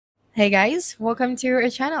Hey guys, welcome to our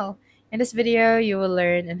channel. In this video, you will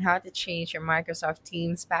learn on how to change your Microsoft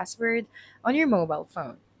Teams password on your mobile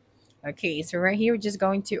phone. Okay, so right here, we're just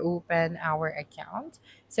going to open our account.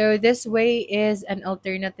 So this way is an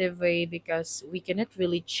alternative way because we cannot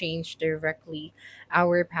really change directly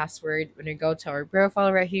our password when we go to our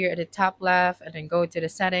profile right here at the top left and then go to the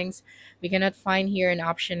settings. We cannot find here an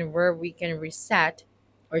option where we can reset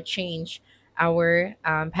or change our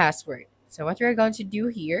password. So what we're going to do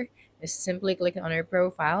here is simply click on our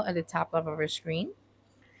profile at the top left of our screen,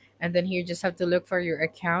 and then here you just have to look for your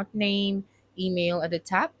account name, email at the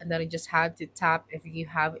top, and then you just have to tap if you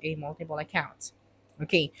have a multiple accounts.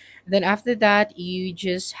 Okay, then after that you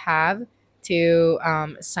just have to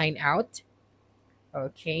sign out.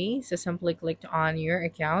 Okay, so simply click on your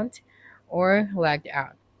account or logged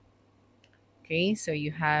out. Okay, so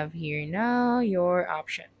you have here now your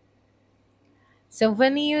option. So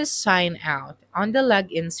when you sign out on the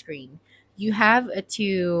login screen, you have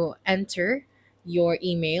to enter your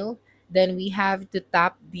email. Then we have to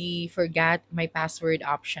tap the forget my password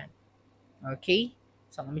option. Okay.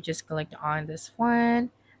 So let me just click on this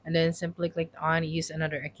one and then simply click on use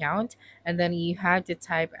another account. And then you have to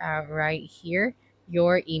type out right here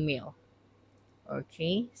your email.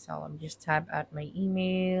 Okay. So let me just type out my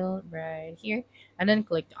email right here and then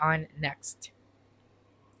click on next.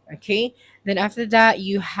 Okay, then after that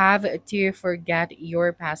you have to forget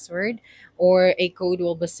your password or a code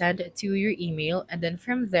will be sent to your email, and then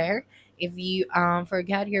from there, if you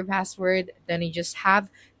forget your password, then you just have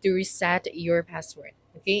to reset your password.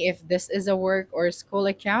 Okay, if this is a work or school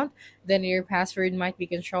account, then your password might be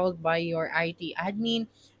controlled by your IT admin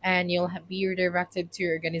and you'll be redirected to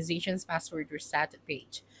your organization's password reset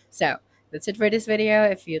page. So that's it for this video.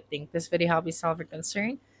 If you think this video helped you solve your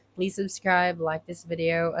concern, please subscribe, like this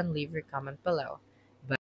video, and leave your comment below.